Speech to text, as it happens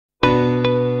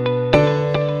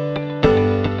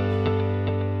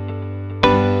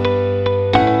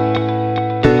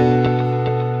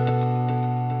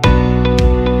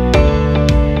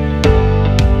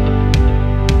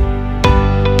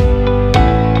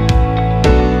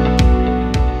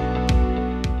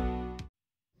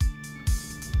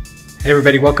Hey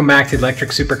everybody, welcome back to the Electric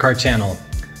Supercar channel.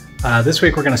 This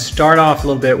week we're going to start off a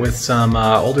little bit with some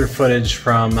older footage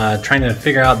from trying to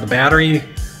figure out the battery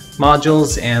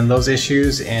modules and those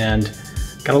issues, and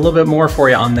got a little bit more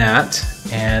for you on that,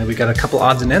 and we got a couple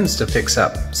odds and ends to fix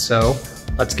up. So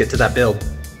let's get to that build.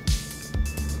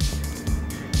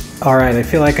 Alright, I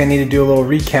feel like I need to do a little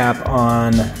recap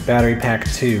on battery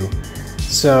pack 2.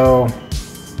 So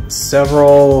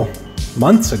several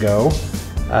months ago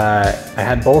I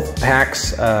had both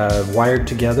packs wired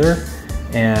together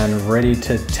and ready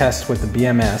to test with the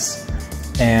BMS,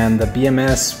 and the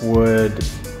BMS would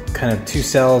kind of, two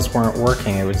cells weren't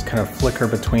working. It would kind of flicker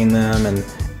between them, and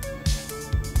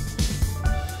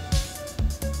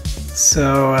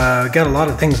so got a lot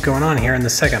of things going on here in the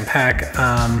second pack.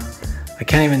 I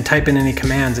can't even type in any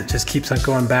commands. It just keeps on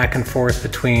going back and forth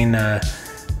between I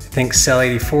think cell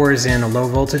 84 is in a low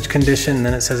voltage condition, and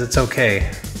then it says it's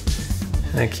okay.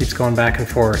 And it keeps going back and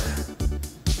forth.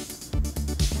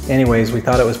 Anyways, we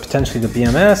thought it was potentially the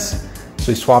BMS,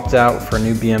 so we swapped out for a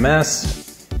new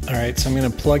BMS. Alright, so I'm going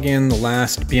to plug in the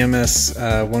last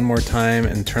BMS one more time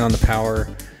and turn on the power,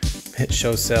 hit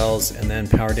show cells, and then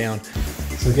power down.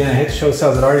 So again, I hit show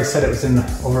cells. It already said it was in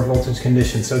over voltage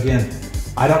condition. So again,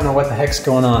 I don't know what the heck's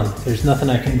going on. There's nothing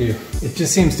I can do. It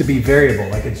just seems to be variable,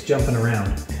 like it's jumping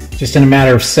around. Just in a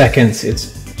matter of seconds,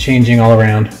 it's changing all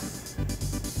around.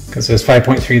 Because it was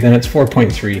 5.3, then it's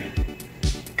 4.3.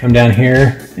 Come down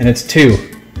here, and it's 2.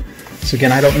 So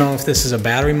again, I don't know if this is a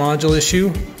battery module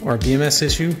issue or a BMS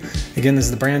issue. Again, this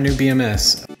is the brand new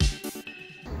BMS.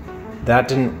 That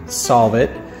didn't solve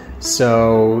it,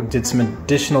 so did some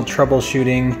additional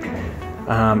troubleshooting.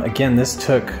 Again, this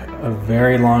took a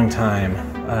very long time.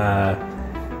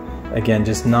 Again,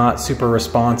 just not super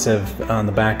responsive on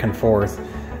the back and forth.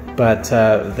 But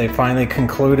they finally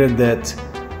concluded that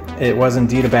it was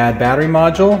indeed a bad battery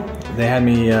module. They had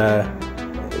me,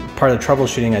 part of the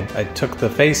troubleshooting, I took the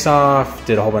face off,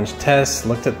 did a whole bunch of tests,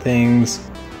 looked at things.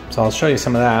 So I'll show you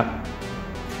some of that.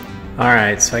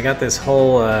 Alright, so I got this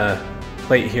whole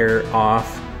plate here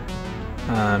off.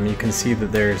 You can see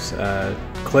that there's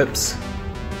clips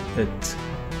that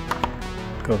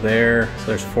go there. So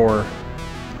there's 4.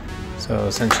 So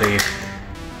essentially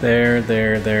there,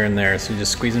 and there. So you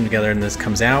just squeeze them together and this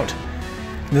comes out.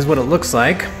 And this is what it looks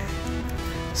like.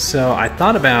 So I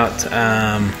thought about,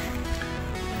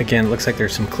 again, it looks like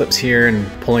there's some clips here and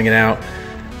pulling it out.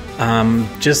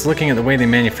 Just looking at the way they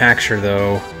manufacture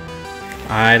though,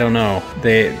 I don't know.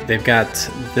 They've got,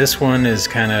 this one is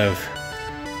kind of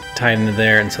tied into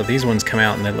there, and so these ones come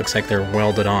out and it looks like they're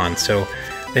welded on. So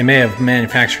they may have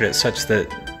manufactured it such that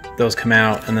those come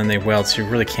out and then they weld, so you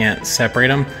really can't separate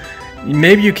them.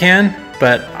 Maybe you can,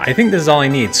 but I think this is all I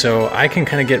need. So I can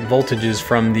kind of get voltages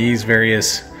from these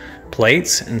various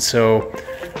plates, and so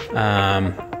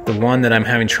the one that I'm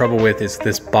having trouble with is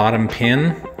this bottom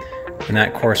pin, and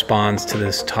that corresponds to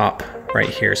this top right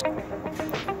here.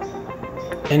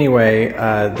 Anyway,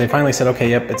 they finally said, okay,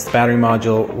 yep, it's the battery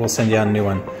module, we'll send you out a new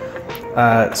one.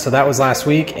 So that was last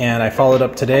week, and I followed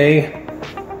up today,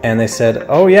 and they said,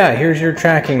 oh yeah, here's your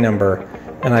tracking number.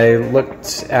 And I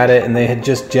looked at it, and they had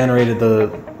just generated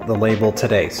the label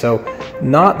today. So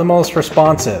not the most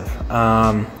responsive.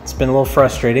 It's been a little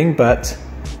frustrating, but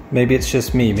maybe it's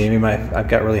just me. Maybe I've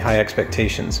got really high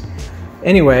expectations.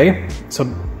 Anyway, so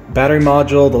battery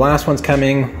module, the last one's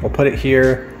coming. We'll put it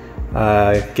here,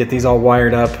 get these all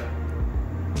wired up,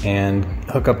 and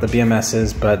hook up the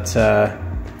BMSs. But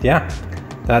yeah,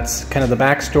 that's kind of the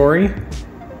backstory,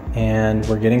 and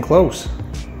we're getting close.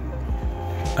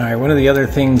 All right, one of the other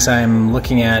things I'm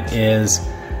looking at is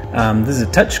this is a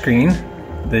touch screen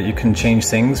that you can change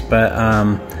things, but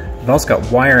I've also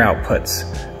got wire outputs.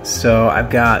 So I've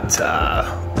got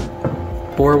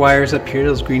 4 wires up here,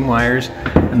 those green wires,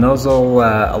 and those will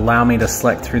allow me to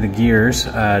select through the gears,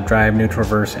 drive, neutral,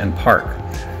 reverse, and park.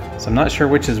 So I'm not sure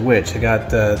which is which. I got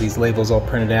these labels all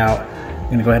printed out. I'm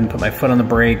gonna go ahead and put my foot on the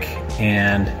brake,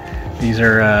 and these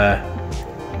are, I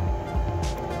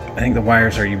think the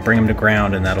wires are, you bring them to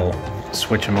ground and that'll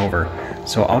switch them over.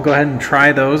 So I'll go ahead and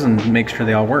try those and make sure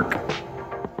they all work.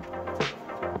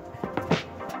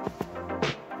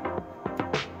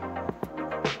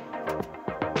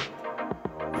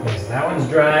 Okay, so that one's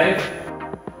drive.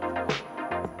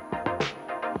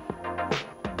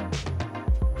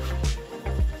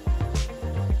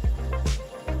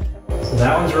 So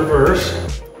that one's reverse.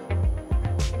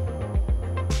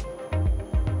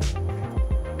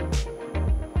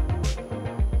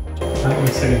 That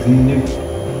looks like it's neutral.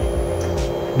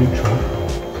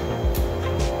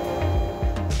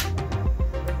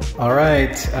 All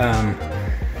right,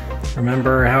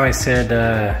 remember how I said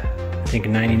think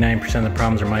 99% of the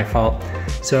problems are my fault.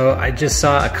 So I just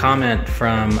saw a comment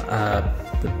from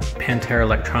the Pantera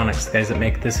Electronics, the guys that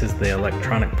make this is the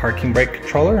electronic parking brake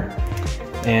controller.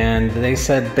 And they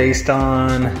said based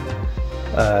on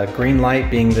green light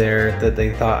being there that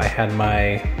they thought I had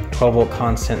my 12 volt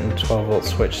constant and 12 volt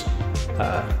switch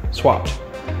swapped.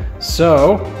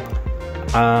 So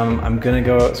I'm gonna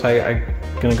go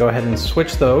ahead and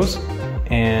switch those,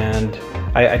 and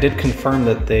I did confirm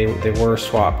that they were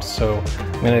swapped. So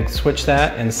I'm gonna switch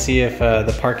that and see if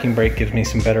the parking brake gives me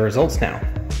some better results now.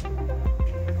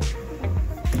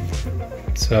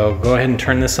 So go ahead and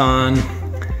turn this on,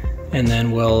 and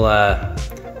then we'll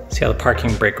see how the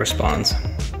parking brake responds.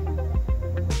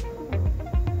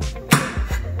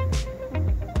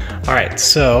 All right,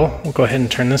 so we'll go ahead and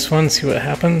turn this one, see what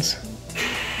happens.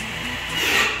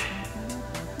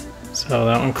 So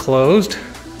that one closed.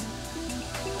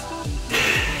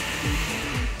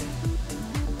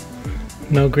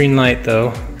 No green light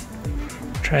though.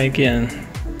 Try again.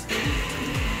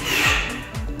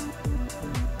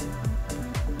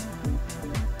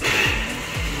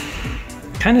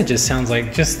 Kind of just sounds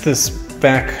like just this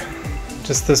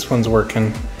one's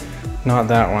working, not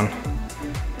that one.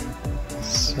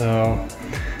 So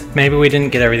maybe we didn't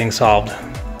get everything solved.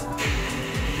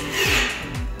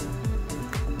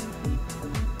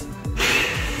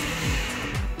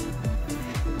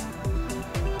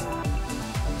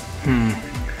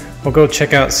 We'll go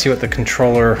check out, see what the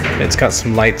controller, it's got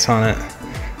some lights on it.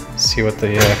 See what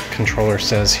the controller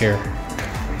says here.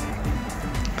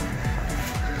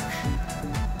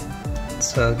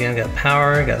 So again, got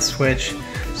power, got switch.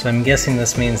 So I'm guessing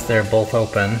this means they're both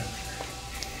open.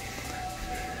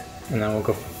 And then we'll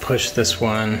go push this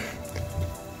one.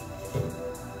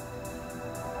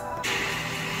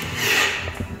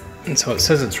 And so it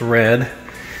says it's red,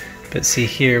 but see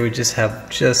here we just have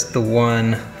just the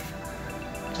one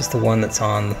that's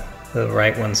on, the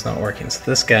right one's not working. So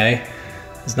this guy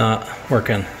is not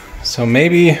working. So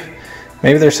maybe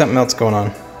there's something else going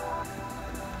on.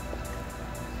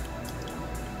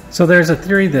 So there's a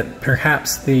theory that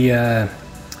perhaps the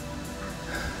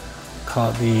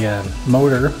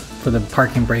motor for the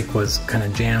parking brake was kind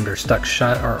of jammed or stuck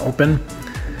shut or open.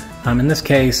 In this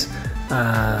case,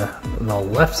 the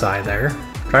left side there,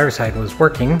 driver's side, was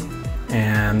working,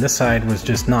 and this side was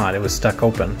just not. It was stuck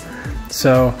open.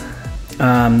 So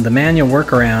the manual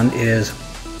workaround is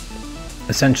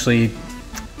essentially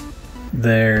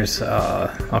there's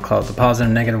I'll call it the positive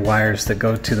and negative wires that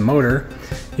go to the motor.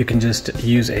 You can just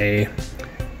use a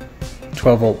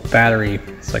 12 volt battery,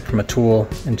 it's like from a tool,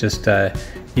 and just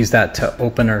use that to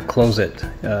open or close it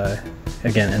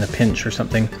again in a pinch or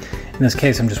something. In this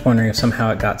case, I'm just wondering if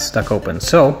somehow it got stuck open.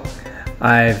 So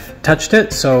I've touched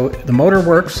it, so the motor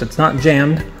works, it's not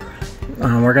jammed.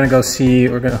 We're gonna go see,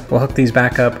 we'll hook these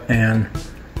back up and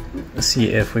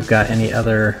see if we've got any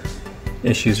other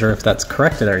issues or if that's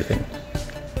corrected everything.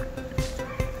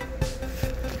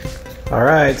 All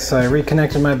right, so I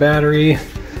reconnected my battery.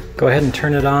 Go ahead and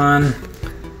turn it on,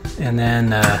 and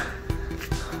then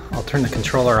I'll turn the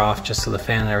controller off just so the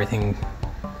fan and everything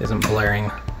isn't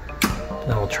blaring. And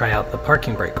then we'll try out the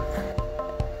parking brake.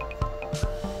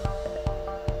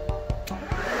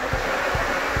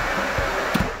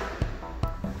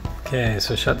 Okay,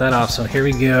 so shut that off. So here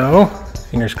we go.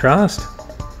 Fingers crossed.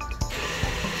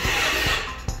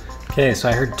 Okay, so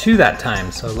I heard 2 that time,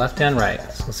 so left and right.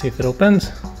 So let's see if it opens.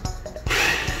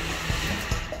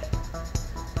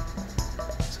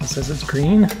 So it says it's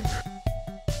green.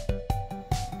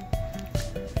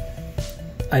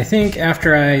 I think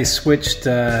after I switched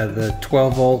the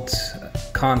 12 volt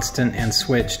constant and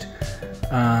switched,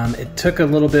 it took a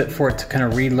little bit for it to kind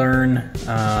of relearn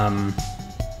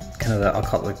kind of the, I'll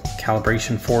call it the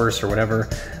calibration force or whatever,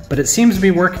 but it seems to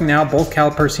be working now. Both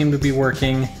calipers seem to be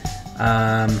working.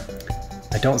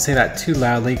 I don't say that too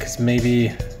loudly because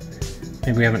maybe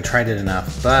we haven't tried it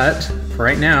enough, but for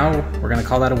right now, we're gonna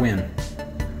call that a win.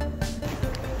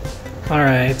 All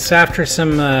right, so after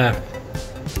some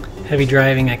heavy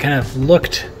driving, I kind of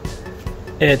looked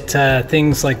at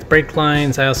things like the brake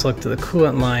lines. I also looked at the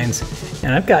coolant lines,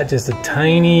 and I've got just a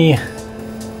tiny,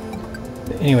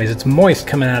 anyways, it's moist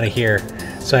coming out of here.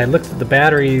 So I looked at the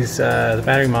batteries, the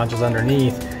battery modules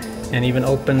underneath, and even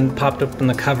popped open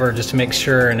the cover just to make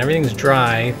sure, and everything's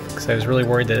dry because I was really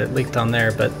worried that it leaked on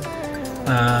there. But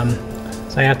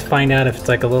so I have to find out if it's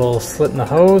like a little slit in the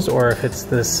hose or if it's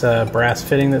this brass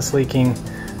fitting that's leaking.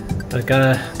 But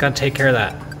gotta take care of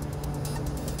that.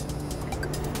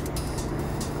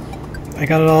 I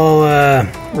got it all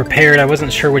repaired. I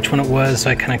wasn't sure which one it was, so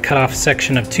I kind of cut off a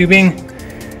section of tubing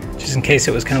just in case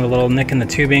it was kind of a little nick in the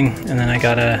tubing, and then I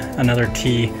got another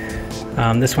T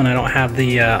This one I don't have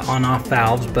the on-off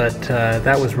valves, but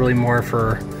that was really more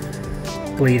for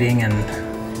bleeding and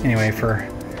anyway for,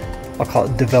 I'll call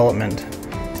it development.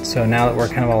 So now that we're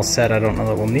kind of all set, I don't know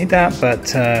that we'll need that, but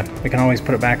we can always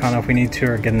put it back on if we need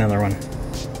to or get another one.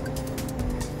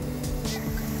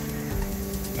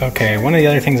 Okay, one of the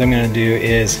other things I'm going to do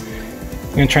is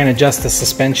I'm going to try and adjust the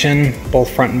suspension, both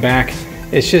front and back.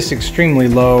 It's just extremely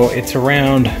low. It's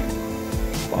around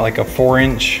like a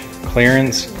 4-inch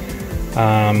clearance.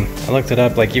 I looked it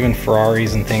up, like even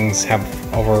Ferraris and things have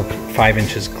over 5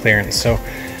 inches clearance. So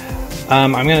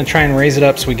I'm going to try and raise it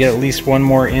up so we get at least 1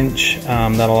 more inch.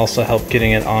 That'll also help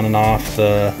getting it on and off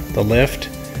the lift.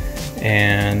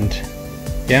 And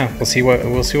yeah, we'll see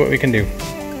what we can do.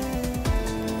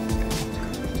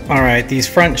 Alright, these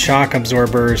front shock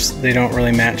absorbers, they don't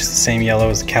really match the same yellow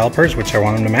as the calipers, which I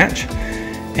want them to match.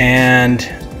 And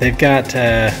they've got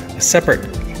a separate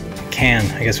can,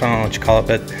 I guess I don't know what you call it,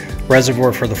 but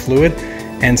reservoir for the fluid.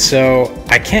 And so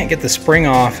I can't get the spring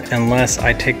off unless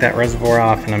I take that reservoir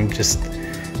off, and I'm just,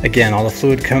 again, all the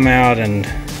fluid come out and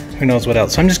who knows what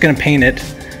else. So I'm just going to paint it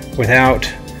without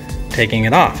taking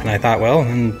it off. And I thought, well,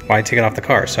 then why take it off the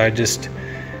car? So I just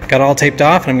got it all taped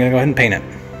off and I'm going to go ahead and paint it.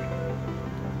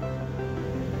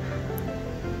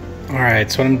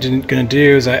 Alright, so what I'm going to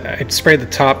do is I sprayed the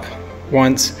top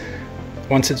once.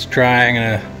 Once it's dry, I'm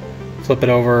going to flip it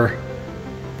over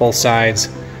both sides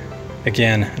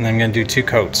again, and then I'm going to do 2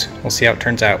 coats. We'll see how it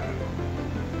turns out.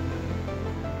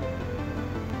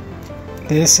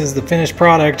 This is the finished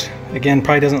product. Again,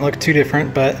 probably doesn't look too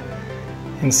different, but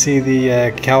you can see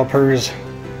the calipers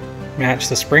match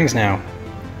the springs now.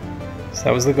 So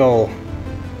that was the goal.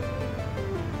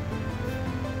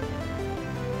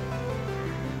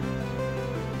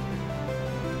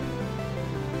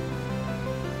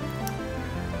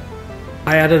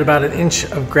 I added about 1 inch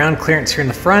of ground clearance here in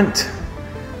the front,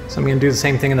 so I'm going to do the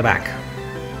same thing in the back.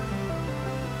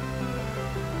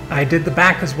 I did the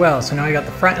back as well, so now I got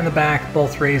the front and the back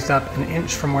both raised up 1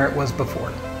 inch from where it was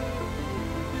before.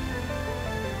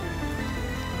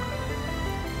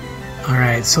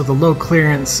 Alright, so the low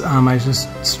clearance, I was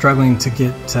just struggling to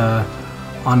get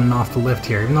on and off the lift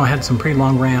here, even though I had some pretty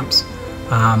long ramps.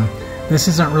 This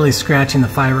isn't really scratching the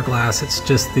fiberglass, it's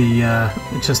just the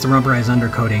rubberized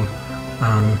undercoating.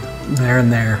 There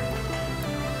and there.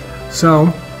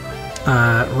 So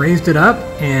raised it up,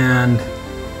 and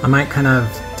I might kind of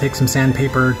take some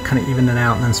sandpaper, kind of even it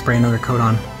out, and then spray another coat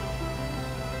on.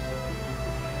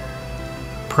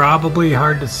 Probably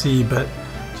hard to see, but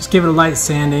just give it a light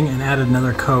sanding and add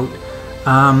another coat.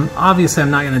 Obviously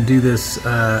I'm not going to do this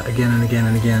again and again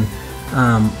and again.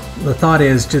 The thought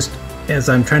is, just as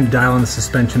I'm trying to dial in the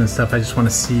suspension and stuff, I just want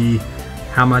to see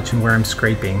how much and where I'm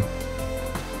scraping.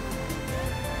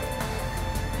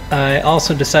 I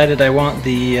also decided I want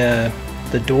the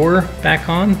door back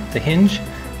on, the hinge.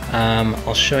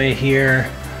 I'll show you here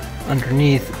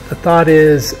underneath. The thought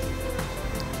is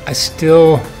I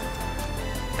still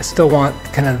want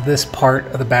kind of this part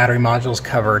of the battery modules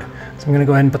covered. So I'm going to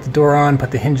go ahead and put the door on,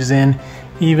 put the hinges in,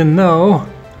 even though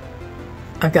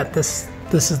I've got this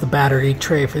is the battery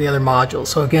tray for the other modules.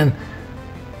 So again,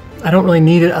 I don't really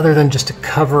need it other than just to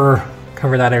cover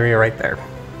that area right there.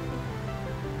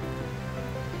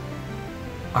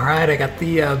 Alright, I got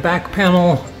the back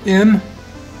panel in.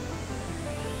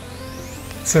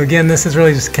 So again, this is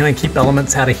really just kind of keep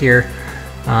elements out of here.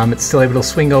 It's still able to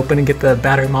swing open and get the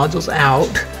battery modules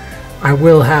out. I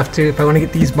will have to, if I want to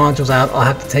get these modules out, I'll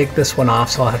have to take this one off.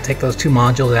 So I'll have to take those 2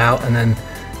 modules out and then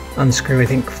unscrew, I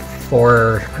think,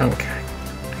 4, I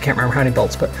can't remember how many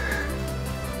bolts, but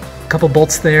a couple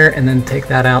bolts there, and then take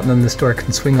that out, and then this door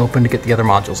can swing open to get the other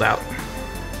modules out.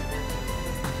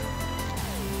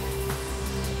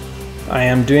 I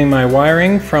am doing my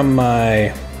wiring from my,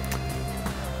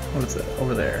 what is it,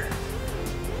 over there.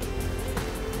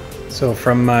 So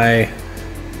from my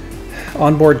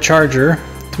onboard charger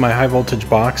to my high voltage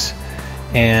box,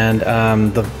 and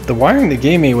the wiring they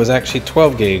gave me was actually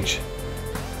 12 gauge.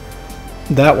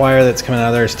 That wire that's coming out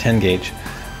of there is 10 gauge.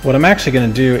 What I'm actually going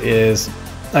to do is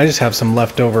I just have some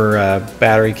leftover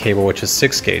battery cable, which is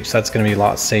 6 gauge. So that's going to be a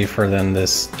lot safer than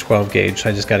this 12 gauge. So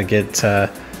I just got to get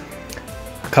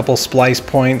couple splice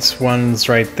points, one's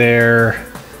right there,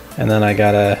 and then I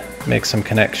gotta make some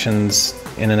connections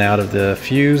in and out of the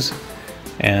fuse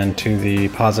and to the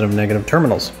positive and negative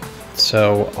terminals.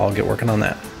 So I'll get working on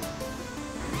that.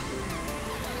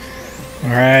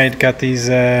 Alright, got these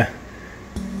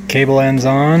cable ends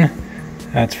on.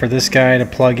 That's for this guy to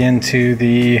plug into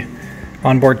the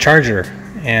onboard charger,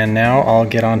 and now I'll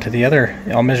get onto the other.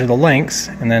 I'll measure the lengths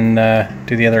and then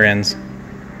do the other ends.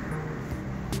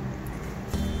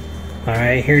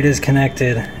 Alright, here it is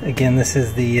connected. Again, this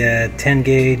is the 10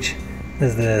 gauge,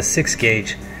 this is the 6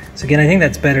 gauge. So again, I think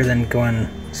that's better than going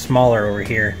smaller over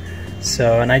here.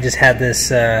 So, and I just had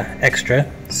this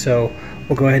extra, so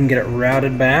we'll go ahead and get it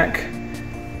routed back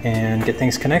and get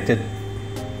things connected.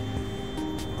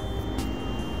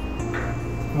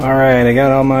 Alright, I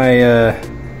got all my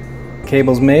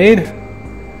cables made.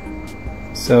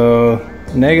 So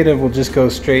negative will just go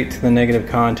straight to the negative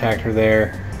contactor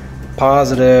there.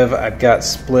 Positive I've got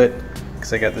split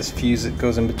because I got this fuse that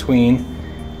goes in between,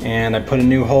 and I put a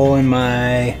new hole in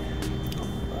my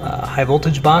high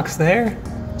voltage box there,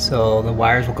 so the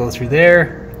wires will go through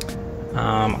there.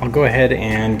 I'll go ahead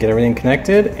and get everything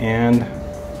connected and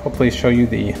hopefully show you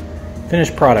the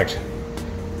finished product.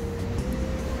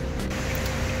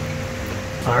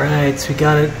 Alright, so we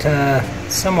got it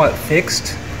somewhat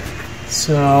fixed.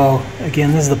 So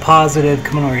again, this is the positive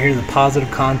coming over here, the positive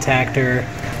contactor,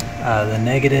 the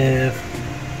negative.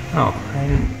 Oh,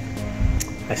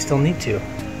 I still need to.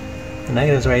 The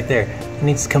negative's right there. It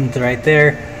needs to come to right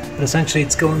there, but essentially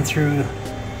it's going through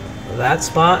that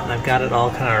spot, and I've got it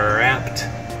all kind of wrapped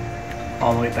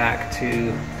all the way back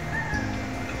to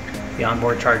the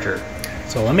onboard charger.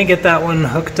 So let me get that one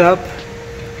hooked up,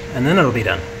 and then it'll be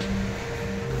done.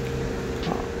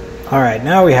 All right,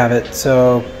 now we have it.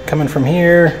 So coming from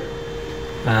here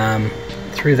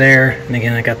through there, and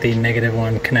again I got the negative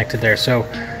one connected there. So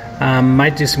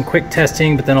might do some quick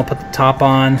testing, but then I'll put the top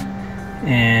on,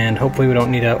 and hopefully we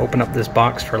don't need to open up this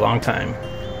box for a long time.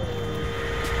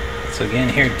 So again,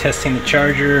 here testing the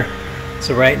charger.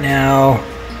 So right now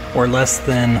we're less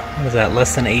than, what is that,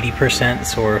 less than 80%,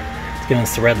 so it's giving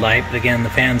us the red light. But again, the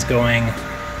fan's going,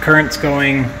 current's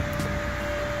going,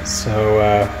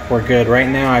 so we're good. Right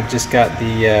now I've just got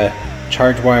the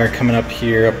charge wire coming up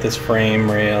here, up this frame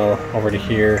rail over to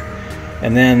here,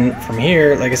 and then from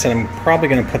here, like I said, I'm probably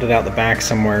going to put it out the back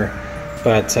somewhere,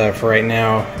 but for right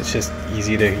now it's just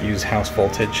easy to use house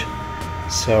voltage.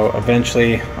 So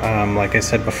eventually, like I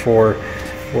said before,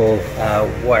 we'll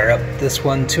wire up this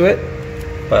one to it,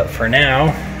 but for now,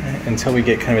 until we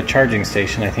get kind of a charging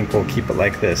station, I think we'll keep it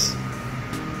like this.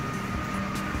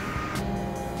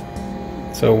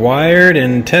 So wired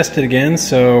and tested again,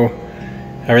 so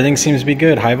everything seems to be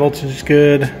good. High voltage is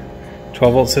good,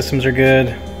 12 volt systems are good.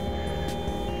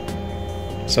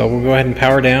 So we'll go ahead and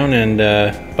power down and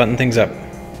button things up.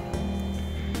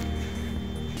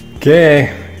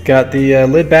 Okay, got the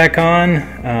lid back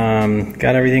on,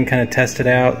 got everything kind of tested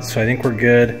out, so I think we're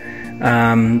good.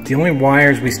 The only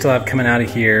wires we still have coming out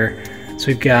of here, so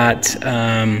we've got,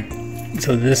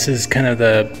 so this is kind of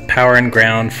the power and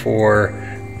ground for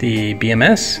the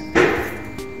BMS.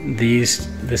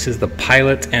 This is the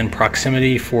pilot and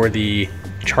proximity for the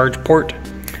charge port,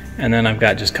 and then I've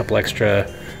got just a couple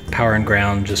extra power and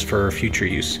ground just for future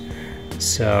use.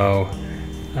 So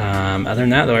other than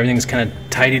that though, everything's kind of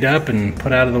tidied up and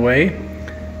put out of the way,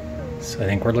 so I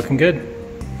think we're looking good.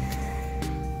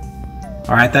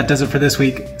 Alright, that does it for this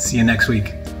week. See you next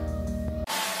week.